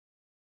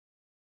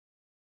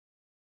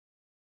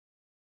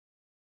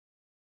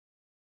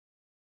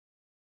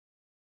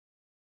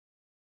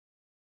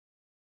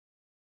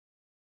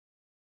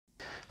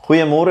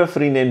Goeiemôre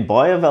vriende en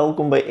baie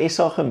welkom by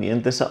SA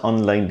Gemeente se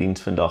aanlyn diens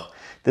vandag.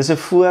 Dis 'n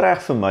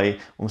voorreg vir my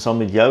om saam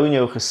met jou en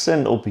jou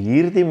gesin op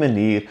hierdie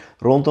manier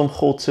rondom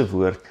God se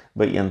woord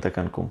byeen te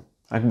kan kom.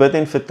 Ek bid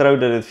en vertrou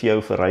dat dit vir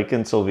jou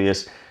verrykend sal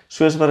wees,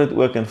 soos wat dit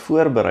ook in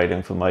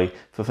voorbereiding vir my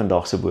vir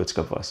vandag se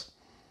boodskap was.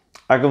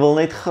 Ek wil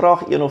net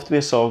graag een of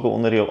twee sake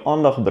onder jou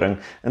aandag bring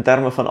in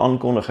terme van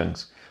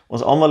aankondigings.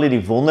 Ons almal het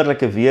die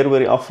wonderlike weer oor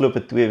die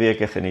afgelope 2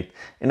 weke geniet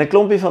en 'n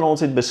klompie van ons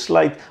het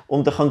besluit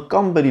om te gaan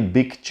kamp by die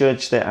Big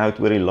Church Day Out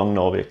oor die lang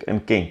naweek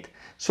in Kent.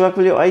 So ek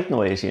wil jou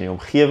uitnooi as jy in die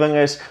omgewing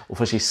is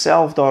of as jy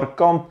self daar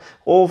kamp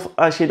of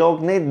as jy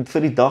dalk net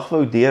vir die dag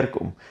wou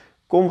deurkom.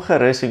 Kom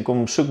gerus en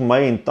kom soek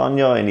my en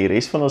Tanya en die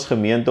res van ons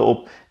gemeente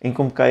op en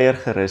kom kuier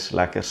gerus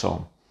lekker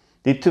saam.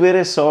 Die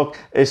tweede saak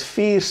is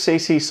 4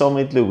 sessies saam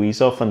met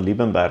Louisa van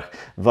Liebenberg,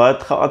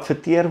 wat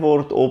geadverteer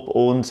word op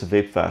ons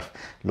webwerf.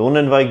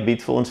 Londenwyk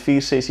bied vir ons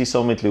 4 sessies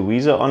saam met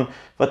Louisa aan,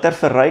 wat ter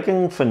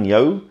verryking van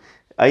jou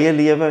eie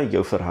lewe,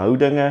 jou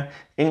verhoudinge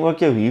en ook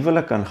jou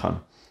huwelik kan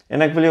gaan.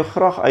 En ek wil jou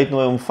graag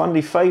uitnooi om van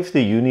die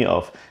 5de Junie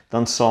af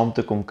dan saam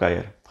te kom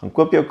kuier. Gaan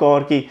koop jou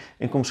kaartjie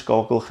en kom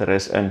skakel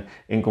gerus in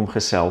en kom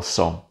gesels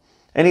saam.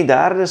 En die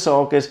derde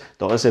saak is,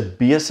 daar is 'n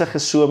besige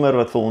somer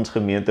wat vir ons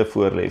gemeente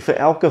voorlê, vir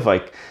elke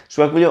wijk.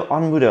 So ek wil jou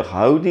aanmoedig,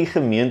 hou die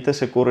gemeente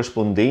se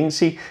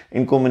korrespondensie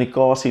en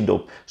kommunikasie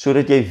dop,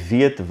 sodat jy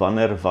weet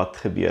wanneer wat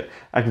gebeur.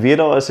 Ek weet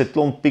daar is 'n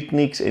klomp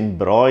pikniks en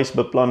braais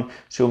beplan,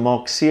 so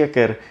maak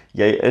seker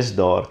jy is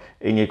daar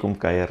en jy kom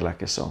kuier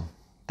lekker saam.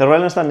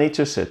 Terwyl ons dan net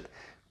so sit,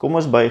 kom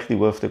ons buig die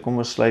hoofde, kom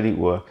ons sluit die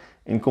oë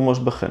en kom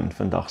ons begin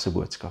vandag se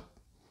boodskap.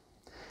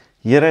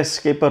 Here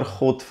Skepper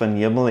God van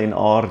hemel en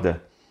aarde,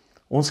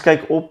 ons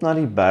kyk op na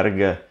die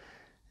berge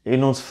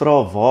en ons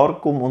vra, waar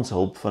kom ons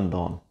hulp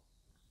vandaan?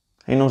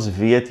 En ons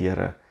weet,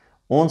 Here,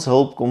 ons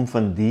hulp kom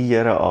van die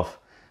Here af,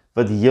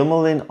 wat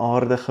hemel en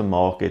aarde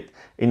gemaak het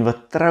en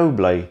wat trou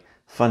bly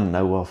van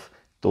nou af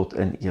tot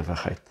in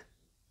ewigheid.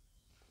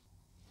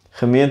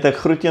 Gemeente, ek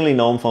groet julle in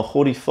die naam van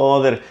God die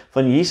Vader,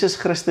 van Jesus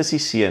Christus die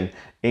Seun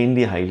en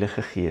die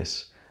Heilige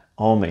Gees.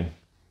 Amen.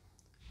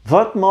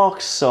 Wat maak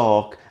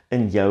saak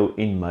in jou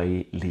en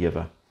my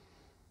lewe?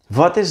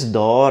 Wat is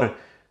daar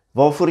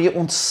waarvoor jy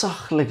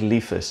ontsaglik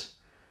lief is?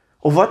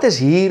 Of wat is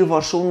hier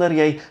waarsonder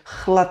jy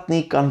glad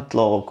nie kan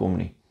klaarkom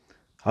nie?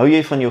 Hou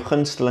jy van jou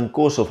gunsteling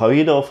kos, of hou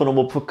jy daarvan om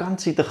op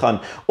vakansie te gaan?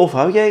 Of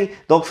hou jy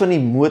dalk van die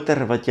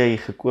motor wat jy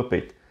gekoop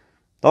het?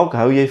 Dalk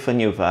hou jy van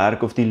jou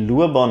werk of die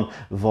loopbaan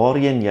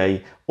waarheen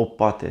jy op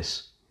pad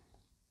is.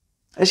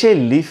 Is jy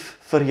lief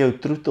vir jou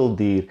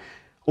troeteldier?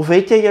 Of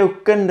het jy jou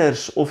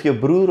kinders of jou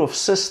broer of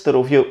suster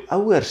of jou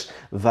ouers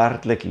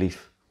werklik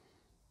lief?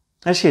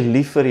 Is jy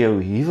lief vir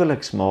jou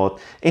huweliksmaat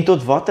en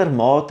tot watter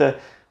mate,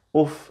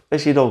 of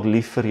is jy dalk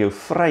lief vir jou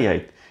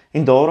vryheid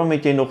en daarom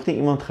het jy nog nie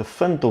iemand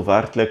gevind of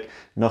werklik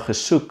na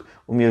gesoek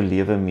om jou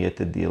lewe mee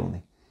te deel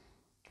nie?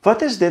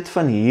 Wat is dit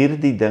van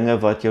hierdie dinge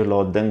wat jou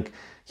laat dink,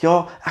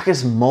 ja, ek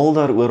is mal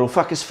daaroor of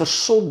ek is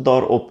versot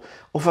daarop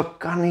of ek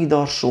kan nie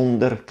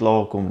daarsonder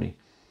klaarkom nie?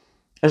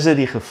 Is dit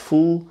die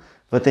gevoel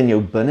wat in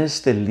jou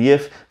binneste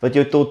leef, wat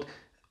jou tot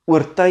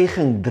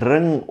oortuiging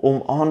dring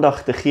om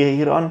aandag te gee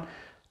hieraan?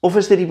 Of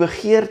is dit die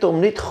begeerte om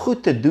net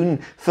goed te doen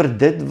vir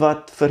dit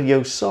wat vir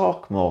jou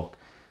saak maak?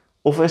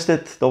 Of is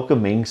dit dalk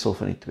 'n mengsel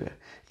van die twee?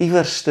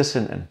 Iewers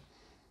tussenin.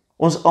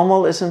 Ons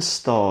almal is in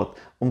staat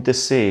om te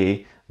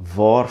sê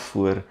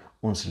waarvoor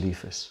ons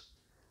lief is.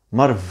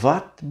 Maar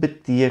wat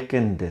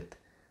beteken dit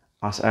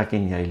as ek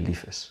en jy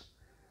lief is?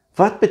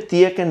 Wat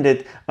beteken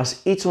dit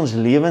as iets ons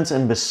lewens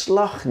in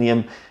beslag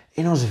neem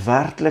en ons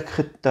werklik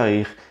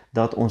getuig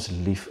dat ons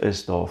lief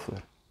is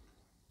daarvoor?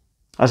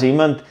 As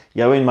iemand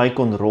jou en my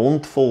kon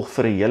rondvolg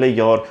vir 'n hele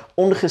jaar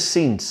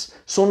ongesiens,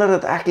 sonder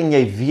dat ek en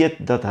jy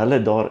weet dat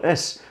hulle daar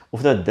is,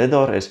 of dat dit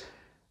daar is,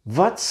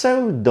 wat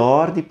sou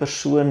daardie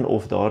persoon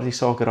of daardie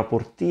saak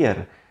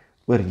rapporteer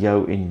oor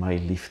jou en my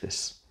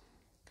liefdes?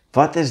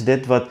 Wat is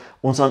dit wat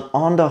ons aan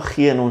aandag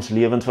gee in ons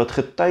lewens, wat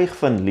getuig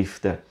van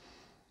liefde?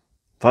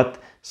 Wat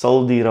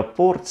sal die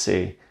rapport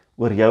sê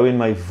oor jou en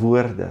my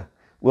woorde,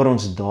 oor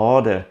ons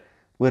dade,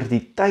 oor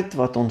die tyd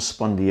wat ons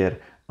spandeer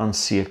aan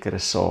sekere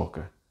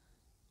sake?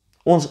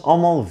 Ons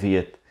almal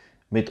weet,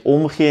 met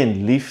omgee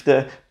en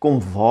liefde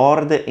kom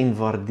waarde en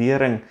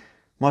waardering,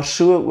 maar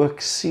so ook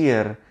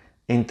seer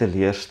en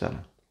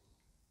teleurstelling.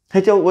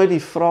 Het jy al ooit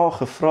die vraag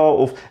gevra,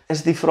 of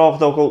is die vraag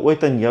dalk al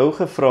ooit aan jou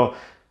gevra,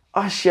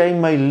 as jy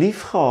my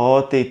lief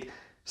gehad het,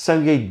 sou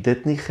jy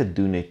dit nie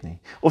gedoen het nie?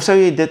 Of sou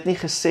jy dit nie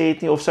gesê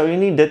het nie? Of sou jy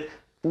nie dit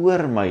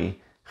oor my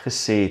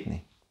gesê het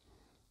nie?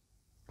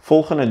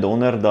 Volgende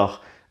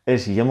donderdag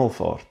is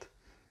Hemelvaart.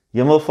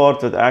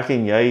 Hemelvaart wat ek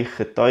en jy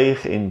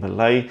getuig en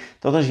bely,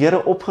 dat ons Here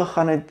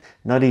opgegaan het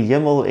na die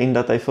hemel en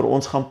dat hy vir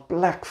ons gaan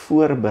plek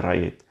voorberei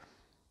het.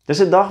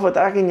 Dis 'n dag wat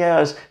ek en jy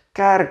as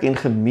kerk en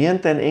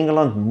gemeente in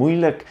Engeland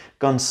moeilik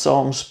kan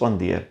saam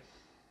spandeer.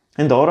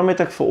 En daarom het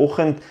ek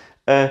vanoggend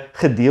 'n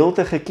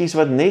gedeelte gekies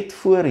wat net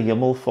voor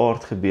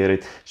Hemelvaart gebeur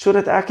het,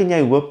 sodat ek en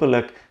jy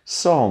hopelik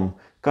saam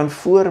kan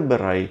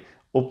voorberei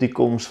op die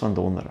koms van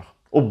donderdag.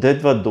 Op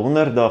dit wat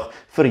donderdag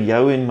vir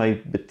jou en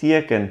my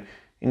beteken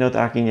en dat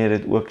ek en jy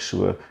dit ook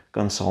so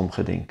kan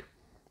saamgedenk.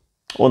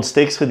 Ons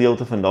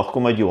teksgedeelte vandag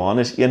kom uit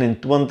Johannes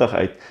 21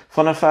 uit,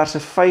 vanaf verse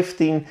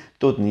 15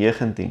 tot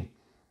 19.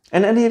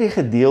 En in hierdie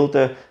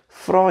gedeelte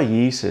vra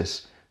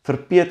Jesus vir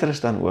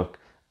Petrus dan ook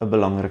 'n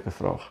belangrike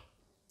vraag.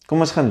 Kom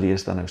ons gaan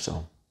lees dan nou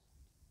saam.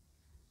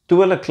 Toe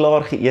hulle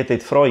klaar geëet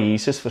het, vra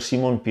Jesus vir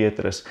Simon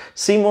Petrus,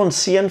 Simon,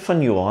 seun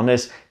van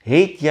Johannes,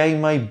 het jy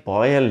my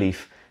baie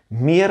lief,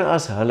 meer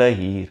as hulle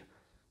hier?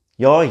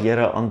 Ja,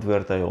 Here,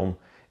 antwoord hy hom,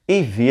 U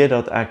weet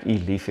dat ek U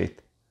lief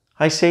het.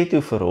 Hy sê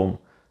toe vir hom,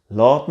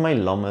 laat my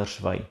lammers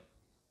wei.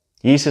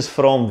 Jesus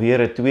vra hom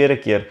weer 'n tweede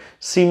keer,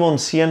 Simon,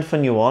 seun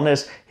van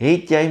Johannes,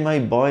 het jy my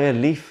baie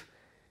lief?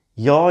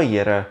 Ja,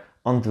 Here,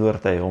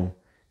 antwoord hy hom,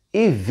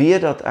 U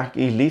weet dat ek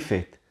U lief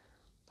het.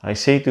 Hy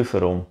sê toe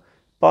vir hom,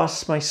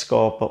 pas my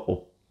skape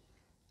op.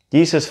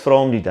 Jesus vra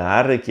hom die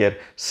derde keer,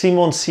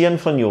 Simon, seun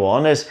van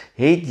Johannes,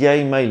 het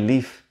jy my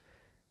lief?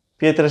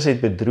 Petrus het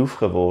bedroef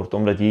geword,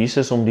 omdat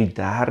Jesus hom die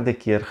derde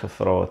keer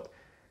gevra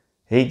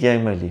het jy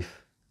my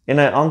lief? En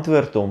hy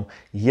antwoord hom,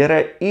 Here,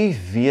 U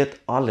weet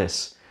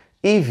alles,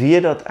 U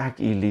weet dat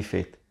ek U lief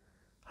het.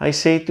 Hy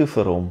sê toe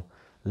vir hom,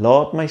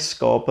 laat my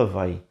skape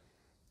wei.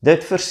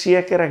 Dit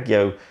verseker ek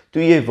jou,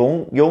 toe jy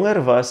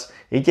jonger was,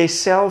 het jy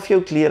self jou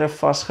klere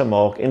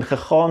vasgemaak en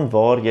gegaan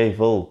waar jy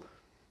wil.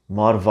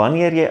 Maar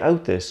wanneer jy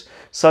oud is,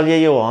 sal jy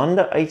jou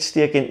hande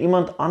uitsteek en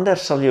iemand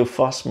anders sal jou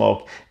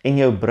vasmaak en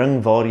jou bring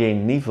waar jy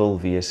nie wil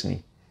wees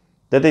nie.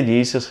 Dit het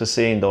Jesus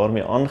gesê en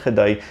daarmee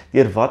aangedui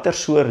deur watter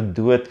soort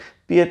dood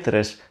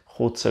Petrus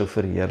God sou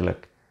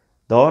verheerlik.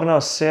 Daarna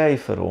sê hy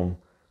vir hom,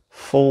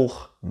 volg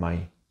my.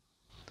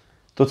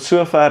 Tot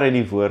sover uit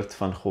die woord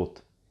van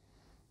God.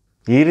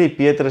 Hierdie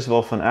Petrus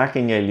waarvan ek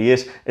en jy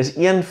lees, is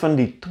een van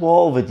die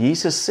 12 wat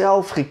Jesus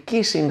self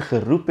gekies en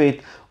geroep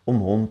het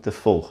om hom te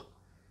volg.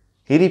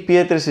 Hierdie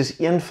Petrus is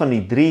een van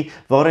die 3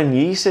 waarin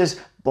Jesus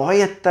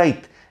baie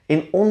tyd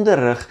en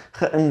onderrig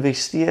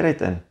geïnvesteer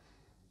het in.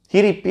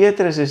 Hierdie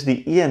Petrus is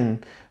die een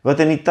wat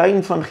in die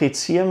tuin van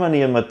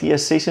Getsemane in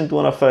Matteus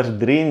 26 vers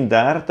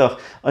 33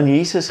 aan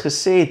Jesus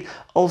gesê het,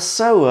 al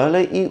sou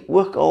hulle U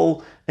ook al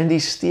in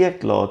die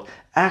steek laat,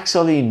 ek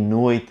sal U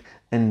nooit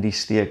in die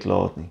steek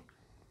laat nie.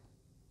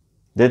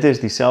 Dit is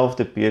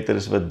dieselfde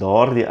Petrus wat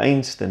daardie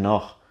einste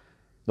nag,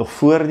 nog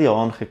voor die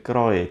haan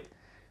gekraai het,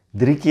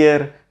 3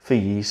 keer vir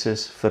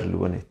Jesus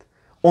verloon het.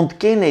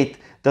 Ontken het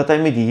dat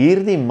hy met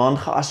hierdie man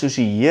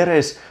geassosieer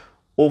is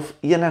of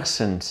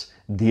enigsins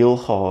deel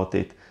gehad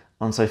het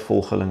aan sy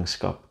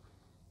volgelingskap.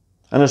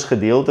 In ons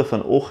gedeelte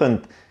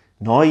vanoggend,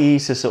 na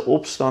Jesus se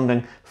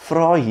opstanding,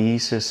 vra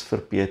Jesus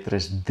vir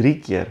Petrus 3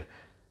 keer,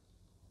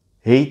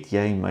 het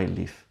jy my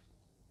lief?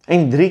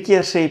 En 3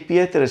 keer sê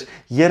Petrus,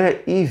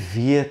 Here, U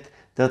weet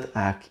dat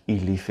ek U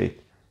lief het.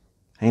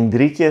 En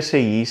 3 keer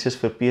sê Jesus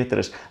vir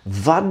Petrus,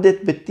 wat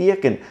dit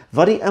beteken,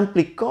 wat die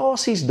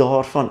implikasies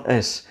daarvan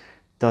is,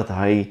 dat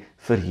hy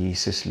vir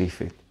Jesus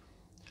lief het.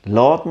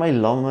 Laat my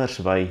lammers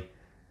wei,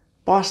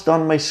 pas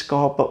dan my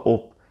skape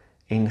op,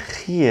 en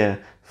gee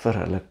vir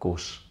hulle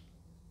kos.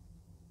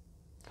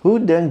 Hoe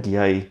dink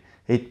jy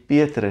het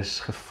Petrus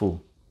gevoel?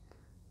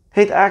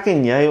 Het ek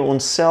en jy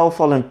onsself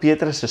al in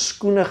Petrus se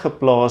skoene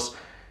geplaas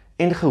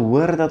en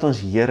gehoor dat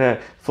ons Here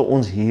vir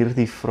ons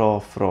hierdie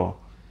vraag vra?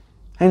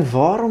 En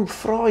waarom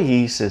vra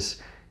Jesus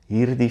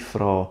hierdie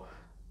vraag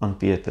aan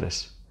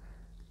Petrus?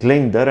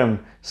 Glenn Durham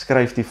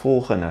skryf die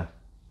volgende.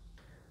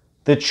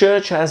 The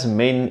church has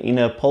men in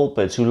her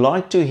pulpits who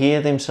like to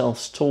hear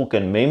themselves talk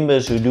and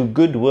members who do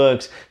good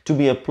works to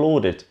be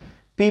applauded.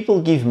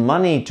 People give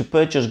money to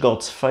purchase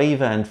God's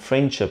favor and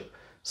friendship.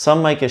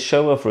 Some make a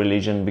show of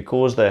religion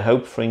because they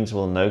hope friends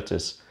will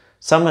notice.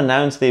 Some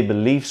announce their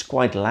beliefs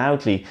quite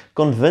loudly,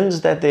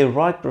 convinced that their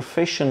right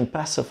profession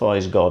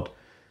pacifies God.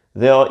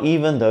 There are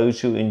even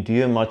those who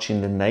endure much in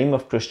the name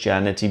of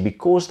Christianity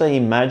because they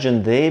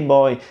imagine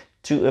thereby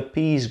to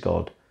appease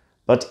God.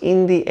 But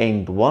in the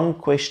end, one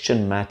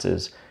question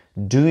matters.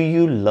 Do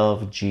you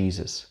love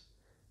Jesus?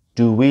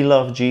 Do we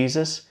love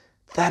Jesus?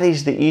 That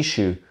is the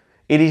issue.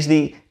 It is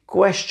the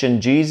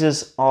question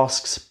Jesus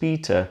asks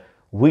Peter,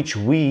 which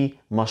we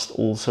must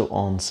also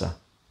answer.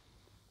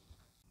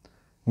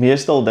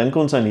 Meestal dink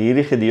ons aan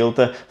hierdie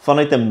gedeelte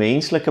vanuit 'n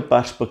menslike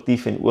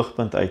perspektief en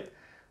oogpunt uit.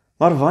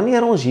 Maar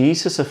wanneer ons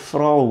Jesus se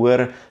vraag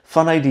hoor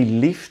vanuit die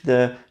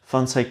liefde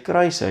van sy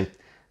kruis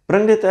uit,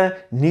 bring dit 'n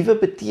nuwe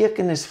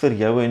betekenis vir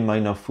jou en my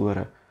na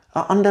vore.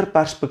 'n Ander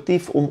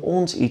perspektief om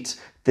ons iets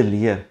te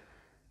leer.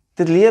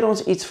 Dit leer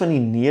ons iets van die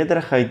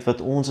nederigheid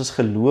wat ons as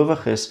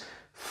gelowiges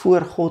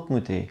voor God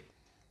moet hê.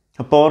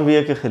 'n Paar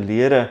weke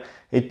gelede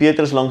het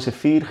Petrus langs 'n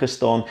vuur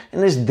gestaan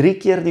en is 3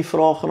 keer die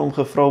vraag aan hom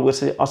gevra oor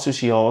sy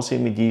assosiasie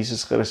met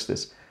Jesus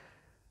Christus.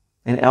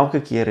 En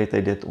elke keer het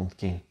hy dit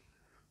ontken.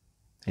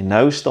 En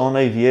nou staan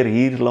hy weer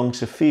hier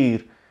langs 'n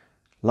vuur,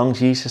 langs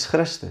Jesus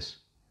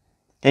Christus.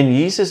 En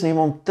Jesus neem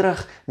hom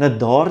terug na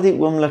daardie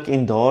oomblik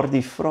en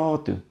daardie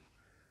vraag toe.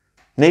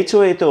 Net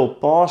so het hy op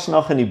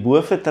Paasnag in die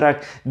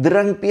boefretrek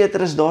dring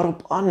Petrus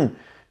daarop aan,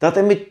 dat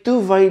hy met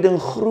toewyding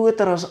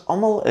groter as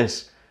almal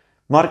is,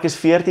 Markus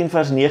 14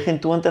 vers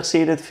 29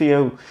 sê dit vir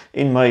jou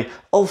en my,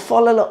 al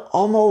val hulle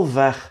almal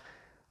weg,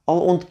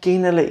 al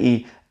ontken hulle u,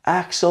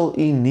 ek sal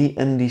u nie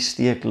in die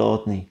steek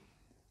laat nie.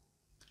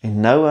 En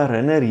nou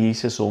herinner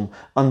Jesus hom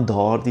aan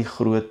daardie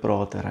groot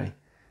pratery.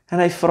 En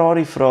hy vra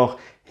die vraag,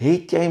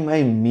 het jy my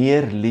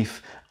meer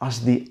lief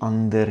as die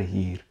ander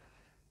hier?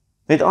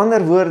 Met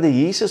ander woorde,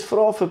 Jesus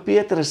vra vir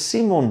Petrus,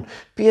 Simon,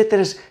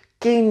 Petrus,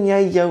 ken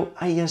jy jou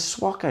eie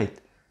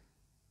swakheid?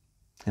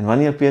 En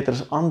wanneer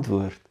Petrus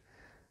antwoord,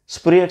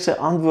 spreek sy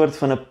antwoord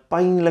van 'n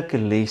pynlike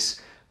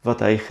les wat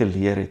hy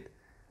geleer het.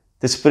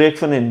 Dit spreek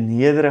van 'n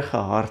nederige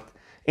hart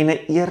en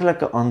 'n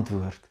eerlike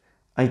antwoord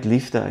uit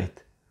liefde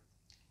uit.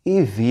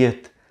 U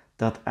weet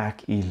dat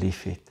ek u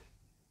liefhet.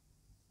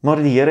 Maar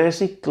die Here is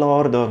nie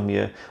klaar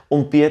daarmee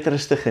om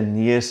Petrus te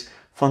genees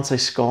van sy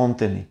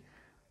skaamte nie,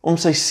 om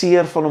sy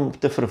seer van hom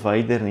te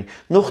verwyder nie.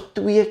 Nog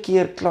 2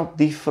 keer klap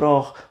die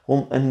vraag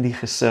hom in die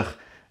gesig,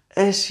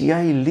 is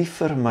jy lief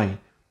vir my?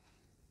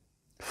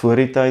 Voor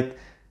die tyd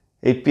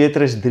het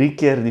Petrus 3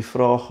 keer die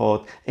vraag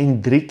gehad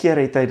en 3 keer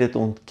het hy dit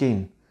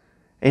ontken.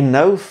 En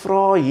nou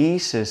vra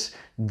Jesus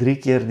 3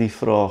 keer die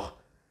vraag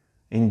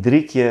en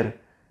 3 keer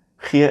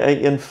gee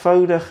 'n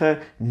eenvoudige,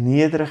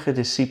 nederige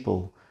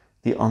disipel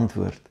die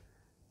antwoord,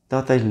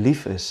 dat hy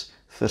lief is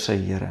vir sy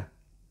Here.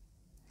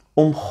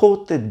 Om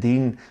God te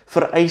dien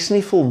vereis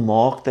nie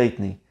volmaaktheid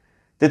nie.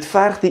 Dit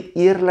verg die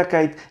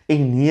eerlikheid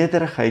en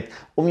nederigheid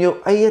om jou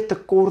eie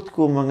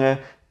tekortkominge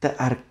te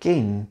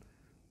erken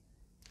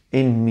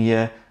en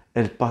mee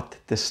 'n pad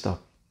te stap.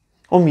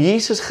 Om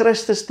Jesus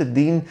Christus te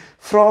dien,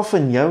 vra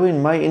van jou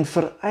en my en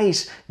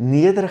vereis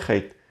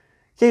nederigheid.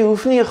 Jy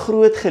hoef nie 'n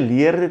groot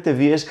geleerde te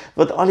wees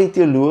wat al die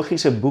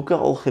teologiese boeke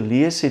al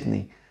gelees het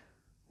nie.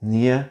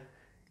 Nee,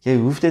 jy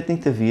hoef dit nie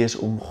te wees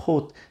om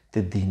God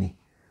te dien nie.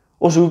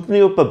 Ons hoef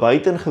nie op 'n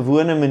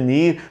buitengewone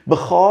manier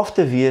begaaf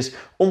te wees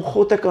om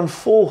God te kan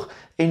volg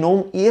en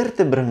hom eer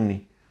te bring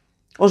nie.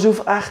 Ons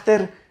hoef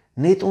egter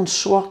net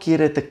ons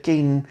swakhede te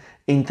ken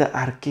en te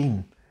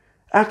erken.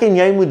 Ek en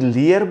jy moet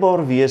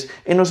leerbaar wees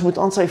en ons moet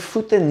aan sy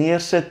voete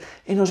neersit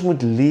en ons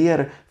moet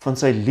leer van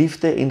sy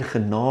liefde en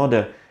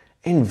genade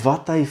en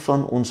wat hy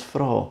van ons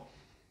vra.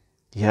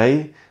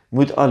 Jy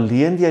moet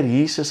alleen deur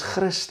Jesus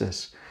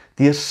Christus,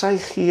 deur sy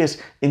gees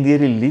en deur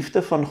die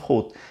liefde van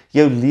God,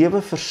 jou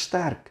lewe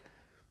versterk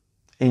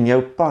en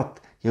jou pad,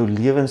 jou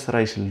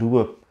lewensreis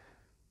loop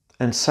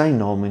in sy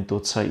naam en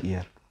tot sy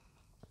eer.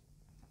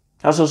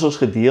 As ons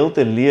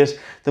gedeelte lees,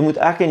 dan moet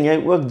ek en jy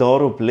ook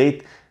daarop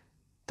let,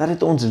 dat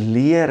dit ons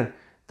leer,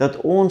 dat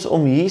ons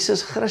om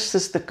Jesus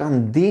Christus te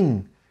kan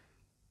dien,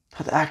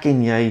 dat ek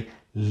en jy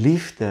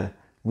liefde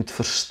moet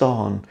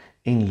verstaan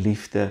en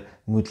liefde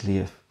moet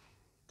leef.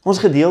 Ons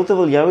gedeelte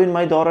wil jou en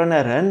my daaraan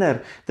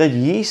herinner, dat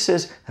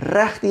Jesus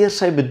reg deur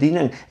sy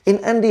bediening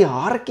en in die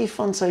hartjie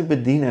van sy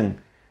bediening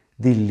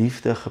die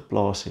liefde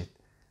geplaas het.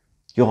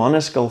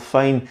 Johannes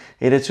Calvin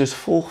het dit soos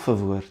volg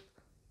verwoord.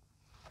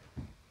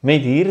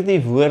 Met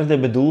hierdie woorde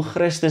bedoel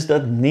Christus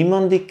dat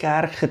niemand die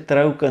kerk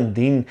getrou kan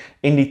dien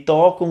en die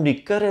taak om die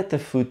kudde te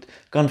voed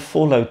kan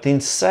volhou,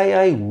 tensy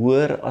hy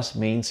hoor as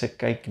mense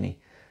kyk nie.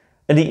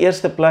 In die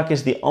eerste plek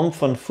is die ampt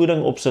van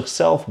voeding op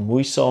sigself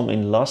moeisaam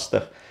en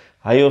lastig.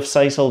 Hy of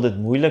sy sal dit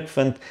moeilik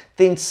vind,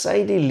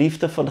 tensy die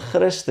liefde van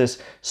Christus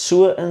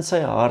so in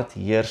sy hart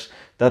heers,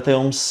 dat hy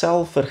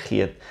homself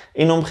vergeet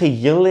en hom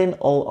geheel en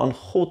al aan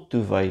God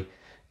toewy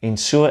en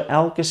so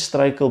elke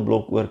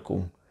struikelblok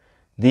oorkom.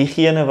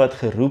 Diegene wat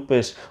geroep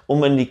is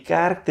om in die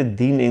kerk te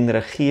dien en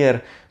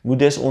regeer,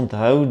 moet dus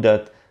onthou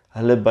dat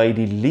hulle by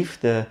die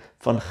liefde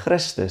van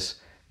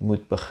Christus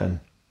moet begin.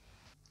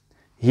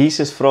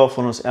 Jesus vra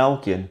van ons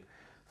elkeen,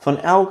 van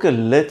elke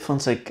lid van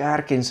sy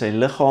kerk en sy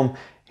liggaam,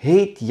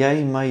 het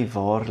jy my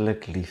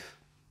waarlik lief?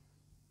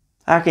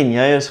 Ek en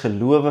jy as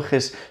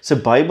gelowiges, se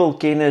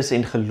Bybelkennis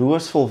en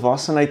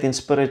geloofsvolwassenheid en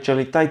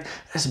spiritualiteit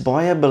is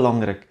baie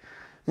belangrik.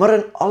 Maar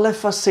in alle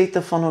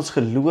fasette van ons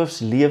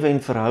geloofslewe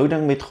en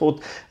verhouding met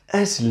God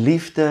is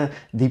liefde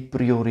die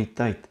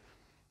prioriteit.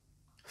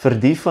 Vir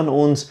die van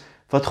ons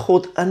wat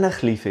God innig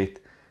lief het,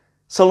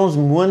 sal ons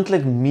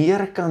moontlik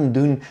meer kan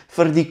doen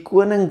vir die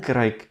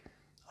koninkryk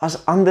as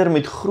ander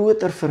met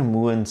groter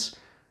vermoëns,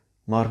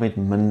 maar met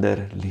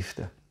minder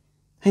liefde.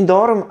 En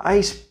daarom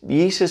eis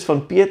Jesus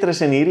van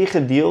Petrus in hierdie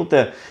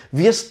gedeelte,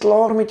 wees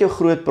klaar met jou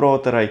groot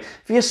pratery,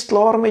 wees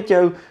klaar met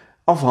jou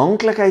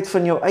afhanklikheid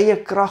van jou eie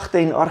kragte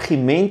en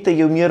argumente,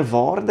 jou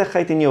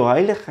meerwaardigheid en jou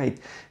heiligheid.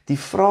 Die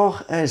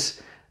vraag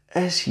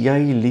is jy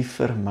lief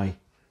vir my?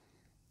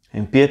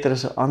 En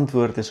Petrus se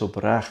antwoord is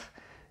opreg,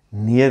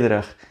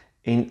 nederig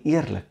en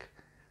eerlik.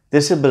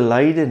 Dis 'n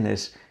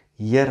belydenis,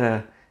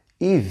 Here,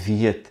 U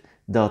weet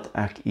dat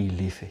ek U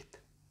liefhet.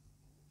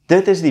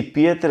 Dit is die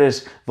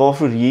Petrus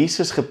waarvoor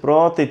Jesus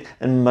gepraat het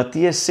in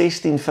Matteus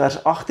 16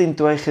 vers 18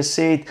 toe hy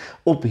gesê het,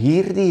 op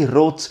hierdie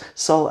rots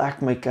sal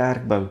ek my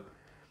kerk bou.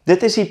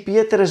 Dit is die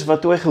Petrus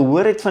wat toe hy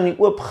gehoor het van die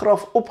oop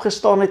graf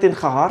opgestaan het en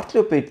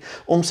gehardloop het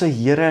om sy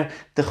Here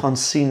te gaan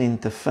sien en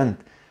te vind.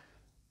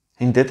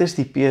 En dit is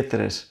die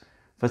Petrus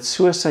wat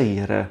so sy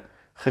Here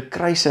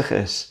gekruisig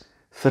is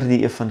vir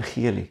die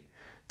evangelie.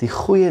 die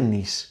goeie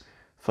nuus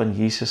van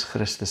Jesus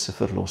Christus se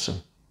verlossing.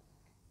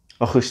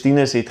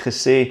 Augustinus het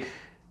gesê,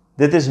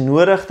 dit is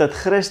nodig dat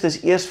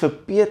Christus eers vir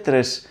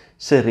Petrus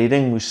se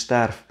redding moes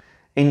sterf,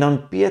 en dan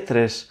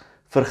Petrus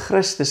vir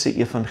Christus se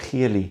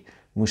evangelie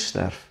moes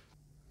sterf.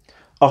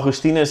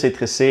 Augustinus het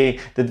gesê,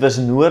 dit was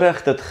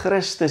nodig dat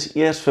Christus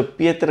eers vir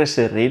Petrus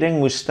se redding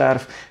moes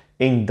sterf,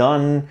 en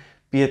dan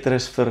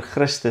Petrus vir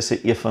Christus se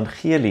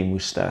evangelie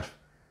moes sterf.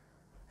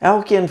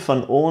 Elkeen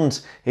van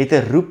ons het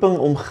 'n roeping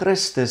om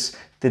Christus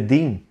te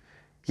dien.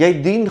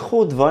 Jy dien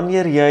God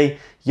wanneer jy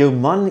jou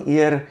man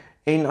eer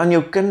en aan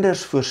jou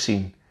kinders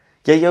voorsien.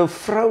 Jy jou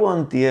vrou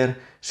hanteer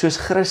soos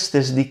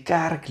Christus die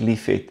kerk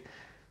liefhet.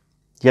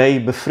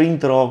 Jy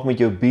bevriend raak met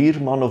jou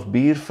buurman of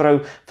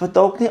buurvrou wat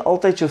dalk nie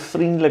altyd so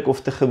vriendelik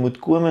of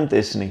tegemoetkomend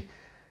is nie.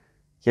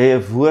 Jy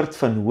 'n woord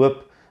van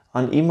hoop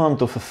aan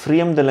iemand of 'n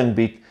vreemdeling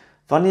bied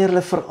wanneer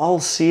hulle veral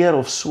seer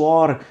of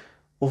swaar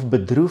of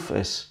bedroef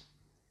is.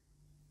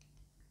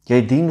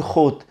 Jy dien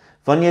God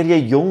wanneer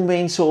jy jong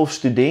mense of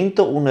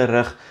studente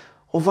onderrig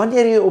of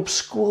wanneer jy op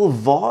skool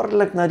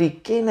waarlik na die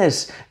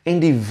kennis en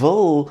die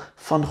wil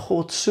van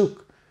God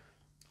soek,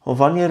 of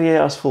wanneer jy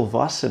as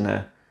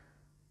volwassene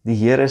die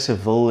Here se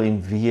wil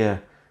en wee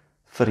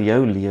vir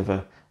jou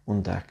lewe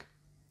ontdek.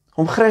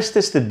 Om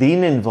Christus te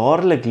dien en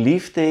waarlik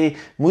lief te hê,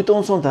 moet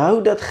ons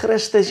onthou dat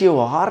Christus jou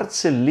hart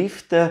se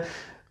liefde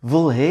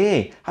wil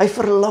hê. Hy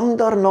verlang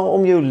daarna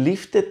om jou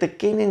liefde te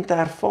ken en te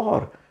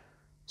ervaar.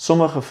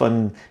 Sommige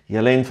van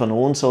julle en van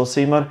ons sal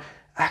sê, maar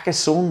ek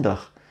is sondig.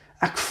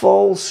 Ek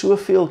faal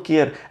soveel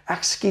keer,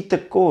 ek skiet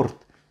tekort.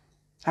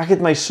 Ek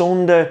het my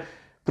sonde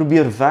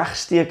probeer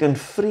wegsteek in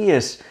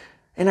vrees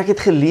en ek het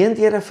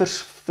geleenthede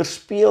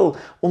verspeel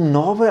om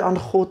naby aan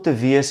God te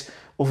wees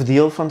of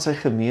deel van sy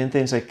gemeente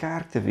en sy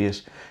kerk te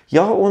wees.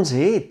 Ja, ons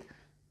het,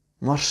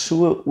 maar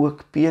so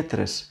ook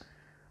Petrus.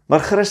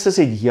 Maar Christus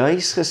het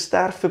juis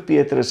gesterf vir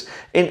Petrus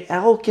en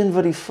elkeen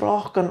wat die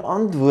vraag kan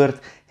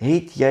antwoord,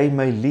 het jy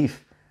my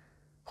lief?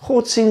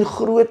 God sien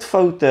groot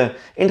foute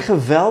en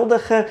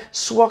geweldige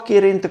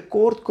swakhede en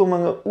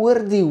tekortkominge oor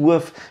die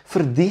hoof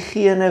vir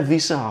diegene wie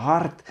se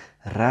hart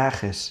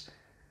reg is.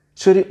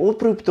 So die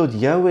oproep tot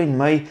jou en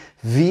my,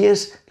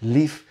 wees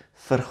lief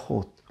vir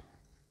God.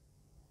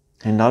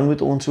 En dan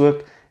moet ons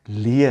ook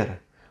leer.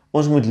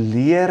 Ons moet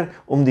leer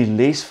om die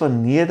les van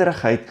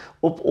nederigheid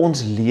op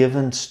ons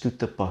lewens toe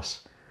te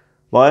pas.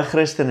 Baie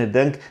Christene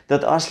dink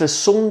dat as hulle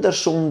sonder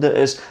sonde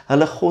is,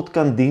 hulle God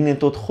kan dien en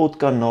tot God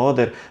kan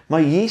nader.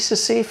 Maar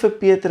Jesus sê vir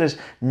Petrus,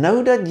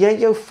 nou dat jy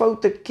jou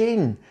foute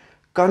ken,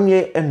 kan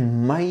jy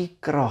in my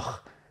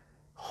krag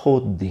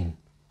God dien.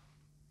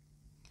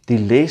 Die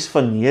les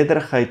van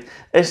nederigheid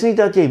is nie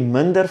dat jy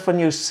minder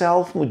van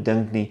jouself moet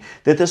dink nie.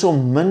 Dit is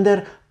om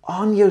minder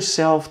aan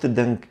jouself te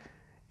dink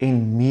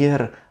en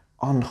meer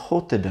aan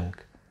God te dink.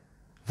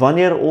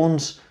 Wanneer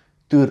ons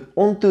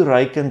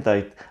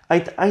ontoereikendheid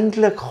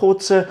uiteindelik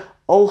God se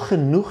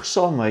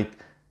algenoegsaamheid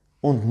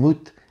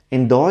ontmoet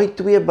en daai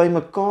twee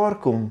bymekaar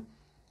kom,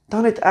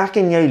 dan het ek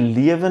en jy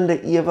lewende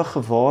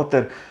ewige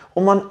water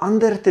om aan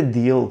ander te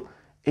deel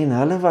en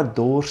hulle wat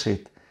dors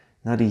het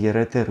na die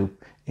Here te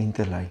roep en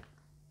te lei.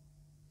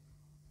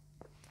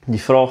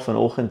 Die vraag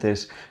vanoggend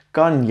is,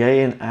 kan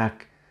jy en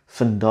ek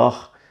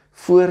vandag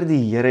voor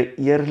die Here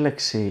eerlik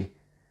sê,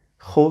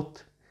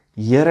 God,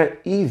 Here,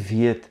 U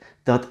weet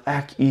dat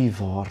ek U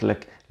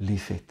waarlik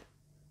liefhet.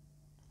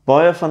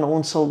 Baie van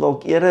ons sal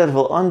dalk eerder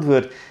wil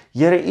antwoord,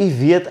 Here, U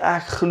weet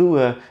ek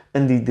glo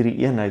in die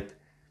drie-eenheid.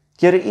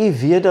 Here, U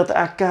weet dat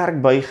ek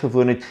kerk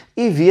bygewoon het.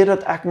 U weet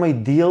dat ek my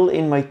deel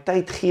en my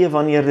tyd gee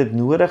wanneer dit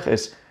nodig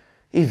is.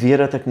 U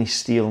weet dat ek nie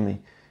steel nie.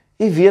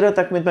 U weet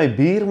dat ek met my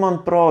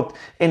buurman praat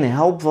en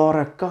help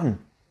waar ek kan.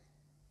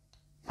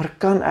 Maar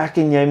kan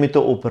ek en jy met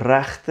 'n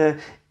opregte,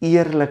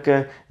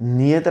 eerlike,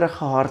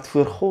 nederige hart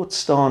voor God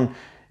staan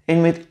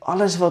en met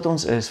alles wat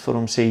ons is vir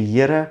hom sê,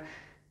 Here,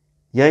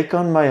 jy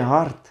kan my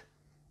hart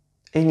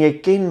en jy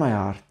ken my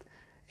hart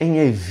en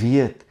jy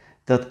weet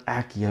dat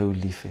ek jou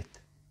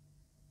liefhet.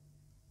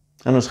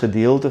 In ons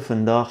gedeelte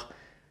vandag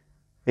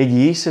het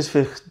Jesus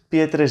vir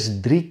Petrus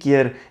 3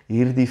 keer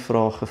hierdie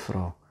vraag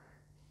gevra.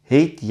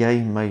 Het jy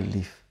my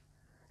lief?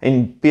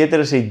 En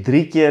Petrus het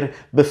 3 keer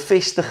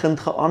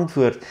bevestigend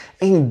geantwoord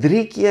en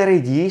 3 keer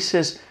het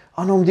Jesus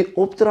aan hom die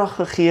opdrag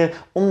gegee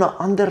om na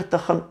ander te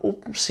gaan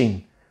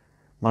opsien.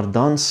 Maar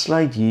dan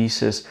sluit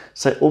Jesus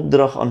sy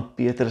opdrag aan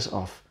Petrus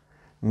af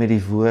met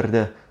die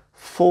woorde,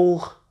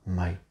 volg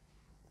my.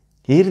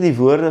 Hierdie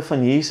woorde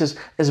van Jesus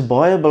is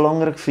baie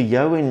belangrik vir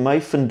jou en my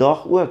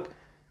vandag ook.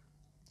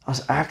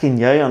 As ek en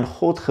jy aan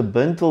God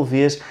gebind wil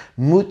wees,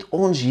 moet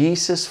ons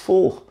Jesus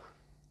volg.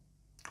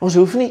 Ons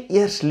hoef nie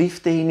eers lief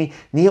te hê nie,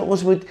 nee,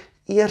 ons moet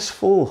eers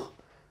volg.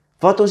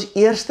 Wat ons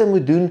eerste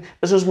moet doen,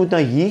 is ons moet na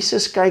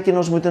Jesus kyk en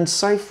ons moet in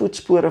sy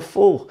voetspore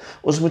volg.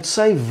 Ons moet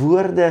sy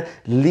woorde,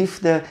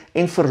 liefde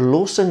en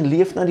verlossing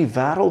leef na die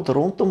wêreld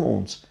rondom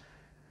ons.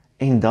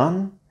 En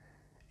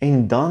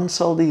dan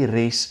sal die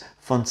res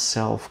van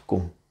self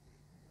kom.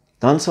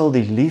 Dan sal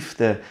die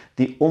liefde,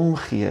 die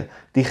omgee,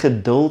 die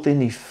geduld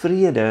en die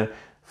vrede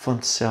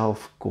van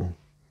self kom.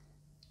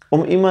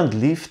 Om iemand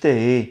lief te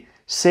hê,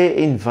 sê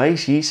en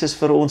wys Jesus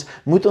vir ons,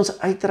 moet ons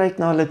uitreik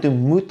na hulle toe,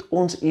 moet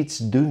ons iets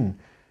doen.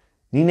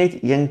 Nie net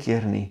een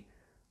keer nie,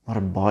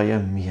 maar baie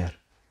meer.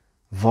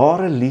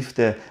 Ware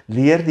liefde,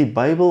 leer die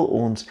Bybel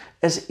ons,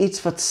 is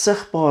iets wat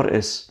sigbaar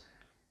is,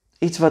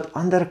 iets wat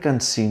ander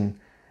kan sien,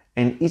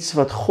 en iets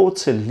wat God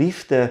se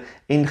liefde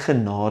en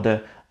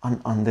genade aan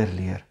ander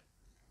leer.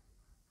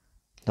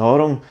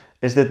 Daarom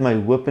is dit my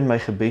hoop en my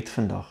gebed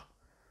vandag,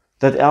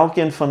 dat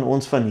elkeen van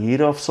ons van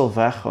hier af sal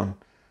weggaan,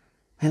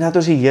 en dat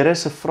ons die Here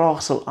se vraag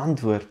sal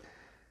antwoord,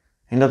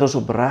 en dat ons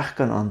opreg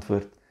kan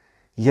antwoord,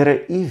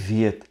 Here, U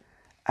weet,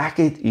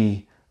 ek het U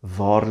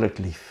waarlik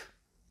lief.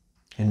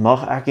 En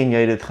mag ek en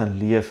jy dit gaan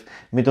leef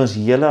met ons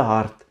hele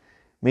hart,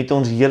 met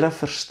ons hele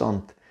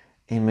verstand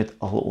en met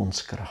al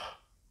ons krag.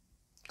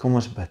 Kom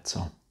ons bid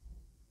saam.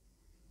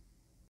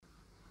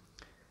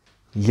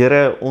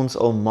 Here, ons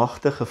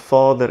almagtige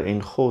Vader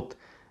en God,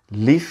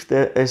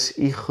 liefde is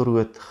U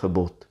groot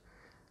gebod.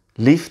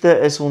 Liefde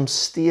is ons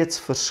steeds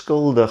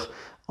verskuldig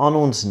aan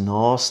ons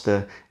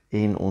naaste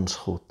en ons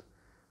God.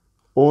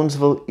 Ons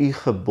wil U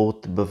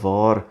gebod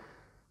bewaar,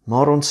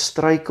 maar ons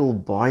struikel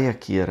baie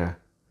kere.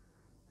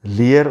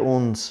 Leer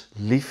ons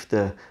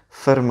liefde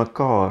vir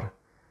mekaar,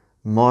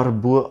 maar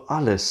bo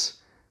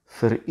alles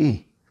vir U,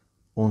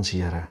 ons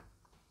Here.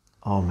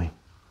 Amen.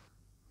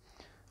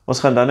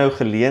 Ons gaan dan nou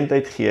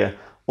geleentheid gee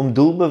om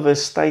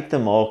doelbewus tyd te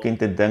maak en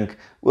te dink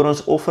oor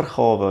ons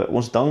offergawe,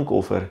 ons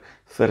dankoffer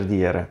vir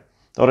die Here.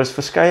 Daar is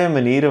verskeie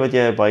maniere wat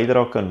jy 'n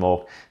bydrae kan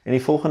maak en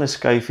die volgende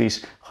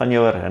skyfies gaan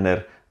jou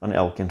herinner aan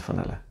elkeen van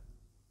hulle.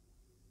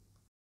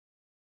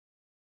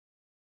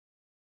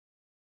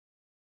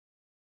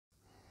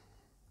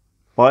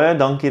 Baie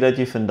dankie dat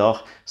jy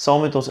vandag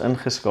saam met ons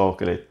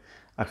ingeskakel het.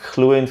 Ek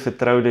glo en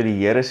vertrou dat die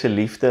Here se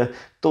liefde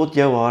tot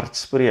jou hart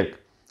spreek.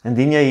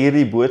 Indien jy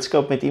hierdie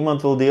boodskap met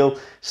iemand wil deel,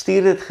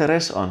 stuur dit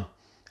gerus aan.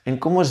 En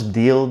kom ons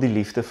deel die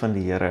liefde van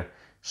die Here,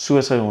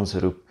 soos hy ons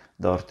roep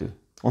daartoe.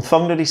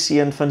 Ontvang nou die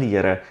seën van die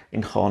Here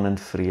en gaan in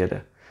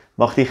vrede.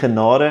 Mag die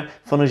genade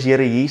van ons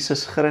Here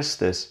Jesus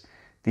Christus,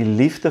 die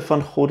liefde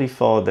van God die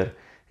Vader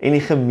en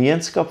die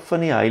gemeenskap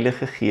van die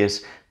Heilige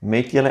Gees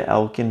met julle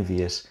elkeen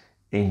wees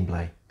en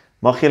bly.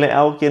 Mag julle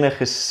elkeen 'n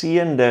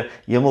geseënde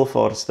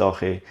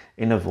Hemelvaartsdag hê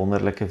en 'n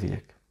wonderlike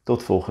week.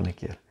 Tot volgende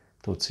keer.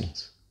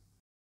 Totsiens.